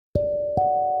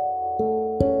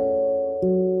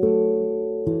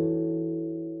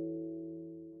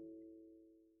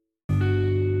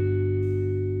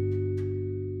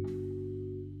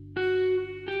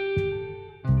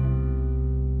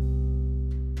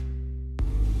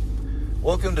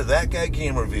Welcome to That Guy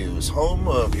Game Reviews, home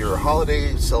of your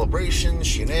holiday celebrations,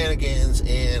 shenanigans,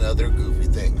 and other goofy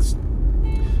things.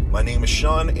 My name is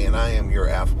Sean, and I am your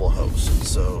affable host.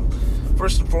 So,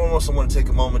 first and foremost, I want to take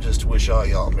a moment just to wish all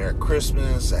y'all a Merry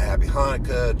Christmas, a Happy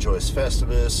Hanukkah, Joyous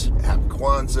Festivus, Happy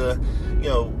Kwanzaa,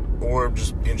 or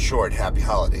just in short, Happy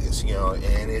Holidays,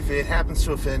 and if it happens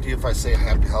to offend you if I say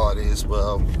Happy Holidays,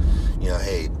 well,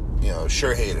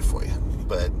 sure hate it for you.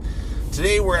 But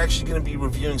today we're actually going to be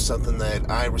reviewing something that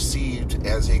I received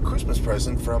as a Christmas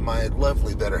present from my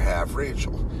lovely better half,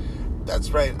 Rachel. That's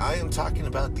right, I am talking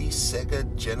about the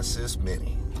Sega Genesis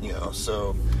Mini.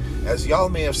 So as y'all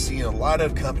may have seen, a lot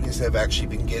of companies have actually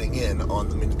been getting in on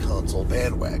the mini console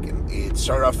bandwagon. It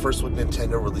started off first with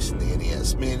Nintendo releasing the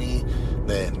NES Mini,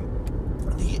 then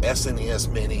the SNES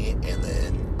Mini, and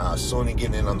then Sony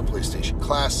getting in on the PlayStation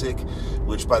Classic,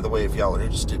 which, by the way, if y'all are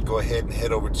interested, go ahead and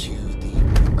head over to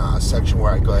the section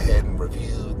where I go ahead and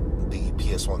review the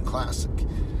PS1 Classic.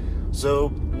 So,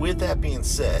 with that being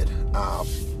said,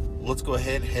 let's go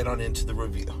ahead and head on into the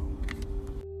review.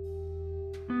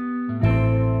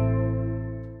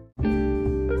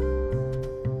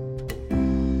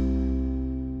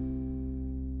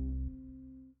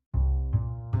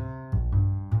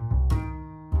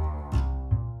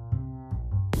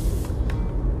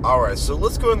 Alright, so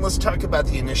let's go and let's talk about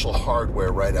the initial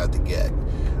hardware right out the gate.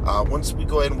 Once we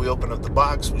go ahead and we open up the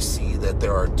box, we see that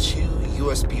there are two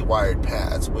USB wired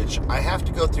pads, which I have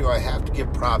to go through. I have to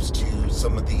give props to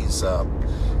some of these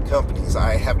companies.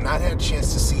 I have not had a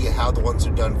chance to see how the ones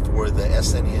are done for the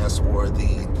SNES or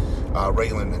the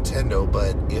regular Nintendo,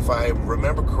 but if I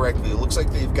remember correctly, it looks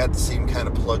like they've got the same kind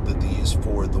of plug that they use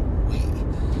for the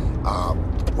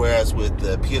Wii. Whereas with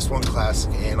the PS1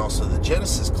 Classic and also the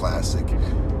Genesis Classic,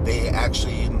 they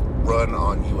actually run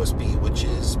on USB, which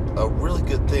is a really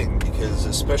good thing because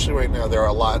especially right now there are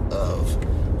a lot of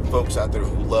folks out there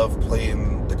who love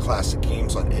playing the classic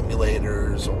games on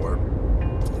emulators or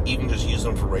even just use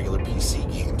them for regular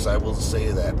PC games. I will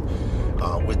say that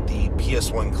with the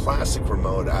PS1 Classic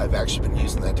remote, I've actually been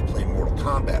using that to play Mortal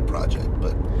Kombat Project,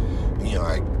 but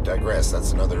I digress.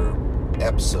 That's another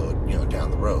episode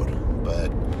down the road. But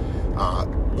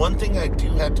one thing I do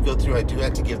have to go through, I do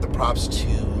have to give the props to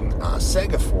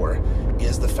Sega for,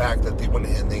 is the fact that they went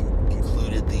ahead and they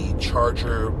included the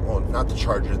charger, well, not the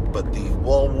charger, but the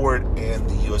wall wart and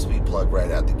the USB plug right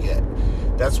out the gate.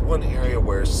 That's one area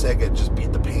where Sega just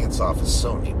beat the pants off of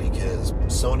Sony, because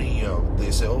Sony, they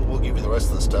say, oh, we'll give you the rest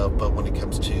of the stuff, but when it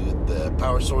comes to the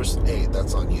power source, hey,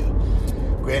 that's on you.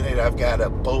 Granted, I've got a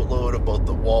boatload of both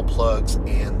the wall plugs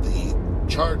and the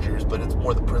chargers, but it's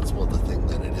more the principle of the thing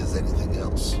than it is anything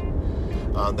else.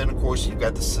 Then, of course, you've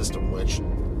got the system, which,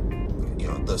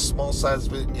 the small size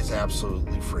of it is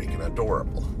absolutely freaking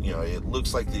adorable. It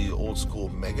looks like the old school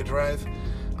Mega Drive,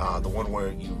 the one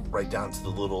where you write down to the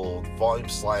little volume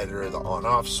slider, the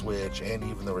on-off switch, and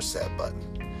even the reset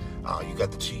button. You've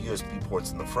got the two USB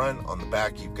ports in the front. On the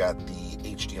back, you've got the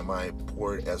HDMI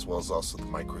port as well as also the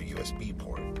micro USB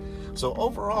port. So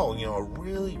overall, a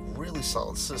really, really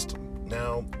solid system.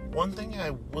 Now, one thing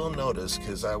I will notice,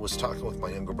 because I was talking with my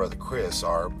younger brother Chris,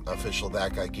 our official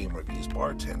That Guy Game Reviews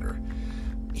bartender,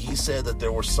 he said that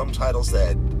there were some titles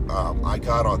that I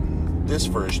got on this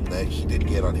version that he didn't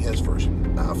get on his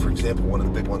version. For example, one of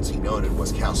the big ones he noted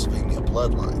was Castlevania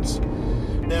Bloodlines.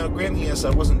 Now, granted, yes, I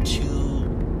wasn't too,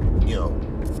 I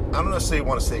don't necessarily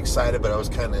want to say excited, but I was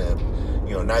kind of,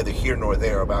 neither here nor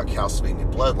there about Castlevania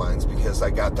Bloodlines, because I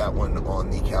got that one on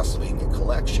the Castlevania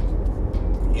collection.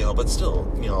 But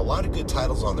still, a lot of good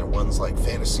titles on there. Ones like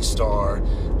Phantasy Star,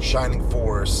 Shining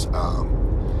Force,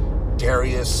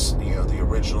 Darius, the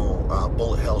original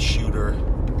bullet hell shooter,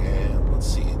 and let's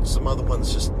see, some other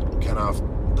ones just kind of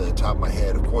off the top of my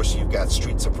head. Of course, you've got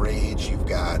Streets of Rage, you've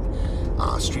got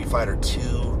Street Fighter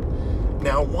 2.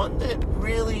 Now, one that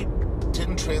really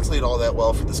didn't translate all that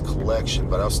well for this collection,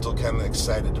 but I was still kind of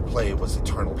excited to play, was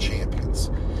Eternal Champions.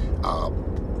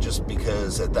 Just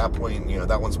because at that point,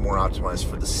 that one's more optimized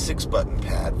for the 6-button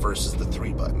pad versus the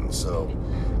 3-button. So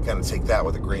kind of take that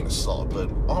with a grain of salt. But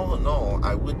all in all,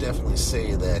 I would definitely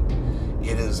say that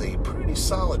it is a pretty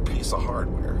solid piece of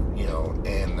hardware,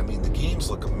 and I mean, the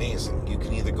games look amazing. You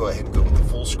can either go ahead and go with the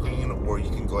full screen, or you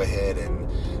can go ahead and,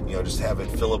 just have it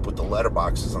fill up with the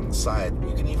letterboxes on the side.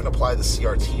 You can even apply the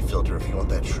CRT filter if you want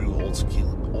that true old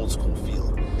school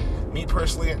feel. Me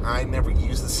personally, I never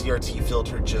use the CRT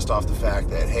filter just off the fact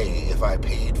that, hey, if I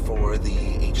paid for the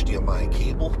HDMI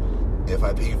cable, if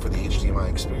I paid for the HDMI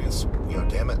experience,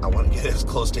 damn it, I want to get as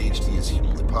close to HD as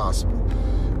humanly possible.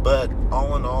 But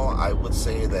all in all, I would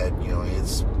say that,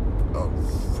 it's a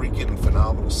freaking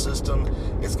phenomenal system.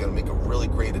 It's going to make a really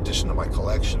great addition to my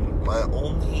collection. My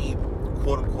only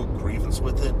quote-unquote grievance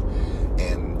with it,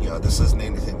 and this isn't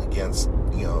anything against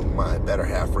my better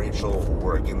half Rachel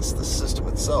or against the system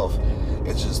itself,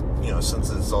 it's just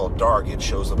since it's all dark, it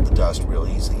shows up the dust real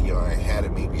easy. I had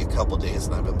it maybe a couple days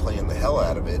and I've been playing the hell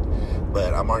out of it,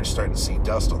 but I'm already starting to see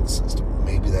dust on the system.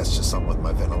 Maybe that's just something with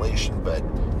my ventilation, but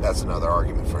that's another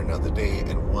argument for another day,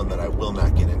 and one that I will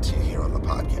not get into here on the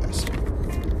podcast.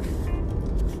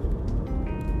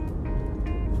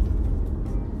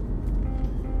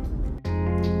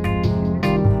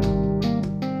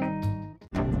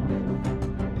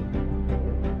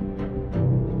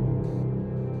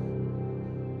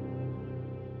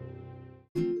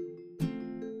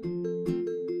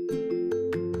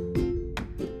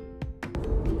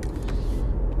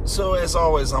 So as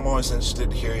always, I'm always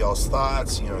interested to hear y'all's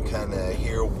thoughts, kind of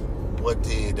hear what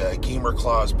did Gamer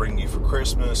Claus bring you for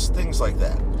Christmas, things like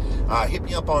that. Hit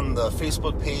me up on the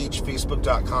Facebook page,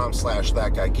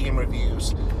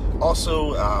 facebook.com/thatguygame-reviews.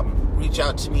 Also, reach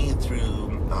out to me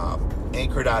through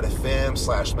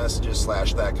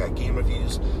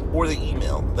anchor.fm/messages/thatguygame-reviews or the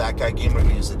email,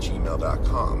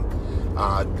 thatguygame-reviews@gmail.com.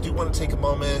 Do want to take a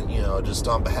moment, just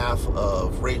on behalf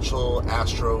of Rachel,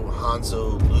 Astro,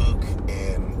 Hanzo, Luke,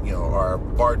 and our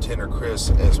bartender Chris,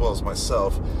 as well as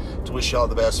myself, to wish you all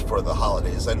the best for the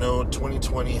holidays. I know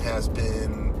 2020 has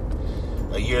been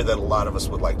a year that a lot of us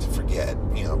would like to forget,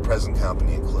 present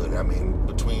company included. I mean,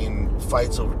 between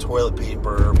fights over toilet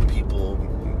paper, people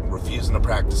refusing to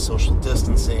practice social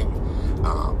distancing,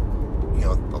 a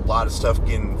lot of stuff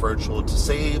getting virtual, to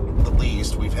say the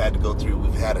least, we've had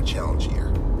a challenge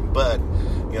year. But,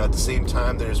 at the same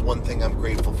time, there's one thing I'm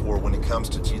grateful for when it comes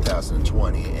to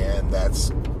 2020, and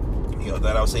that's,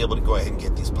 that I was able to go ahead and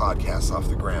get these podcasts off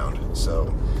the ground.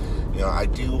 So, I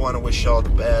do want to wish y'all the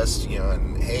best,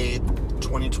 and hey,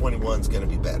 2021 is going to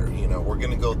be better. We're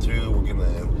going to go through, we're going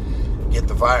to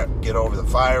get over the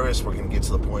virus. We're going to get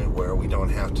to the point where we don't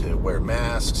have to wear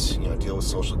masks, deal with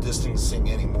social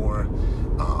distancing anymore.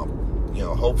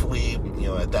 Hopefully,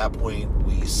 at that point,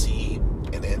 we see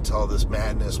an end to all this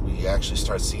madness. We actually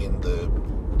start seeing the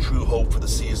true hope for the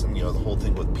season, the whole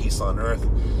thing with peace on earth.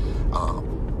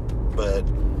 But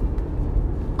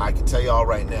I can tell you all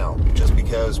right now, just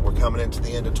because we're coming into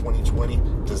the end of 2020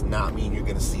 does not mean you're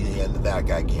going to see the end of That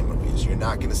Guy Game Reviews. You're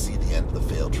not going to see the end of the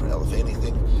fail trail. If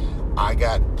anything, I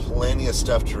got plenty of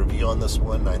stuff to review on this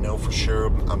one. I know for sure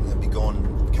I'm going to be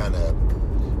going kind of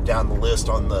down the list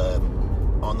on the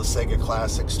Sega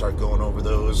Classics, start going over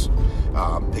those.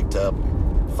 Picked up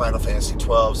Final Fantasy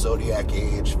 12, Zodiac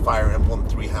Age, Fire Emblem,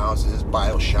 Three Houses,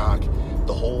 BioShock,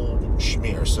 the whole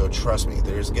schmear. So trust me,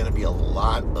 there's going to be a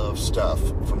lot of stuff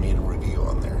for me to review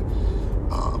on there.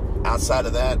 Outside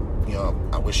of that,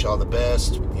 I wish y'all the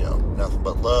best, nothing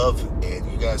but love, and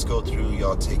you guys go through,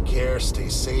 y'all take care, stay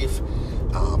safe,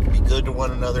 be good to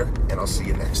one another, and I'll see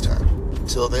you next time.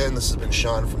 Until then, this has been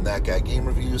Sean from That Guy Game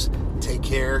Reviews. Take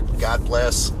care, God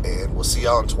bless, and we'll see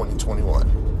y'all in 2021.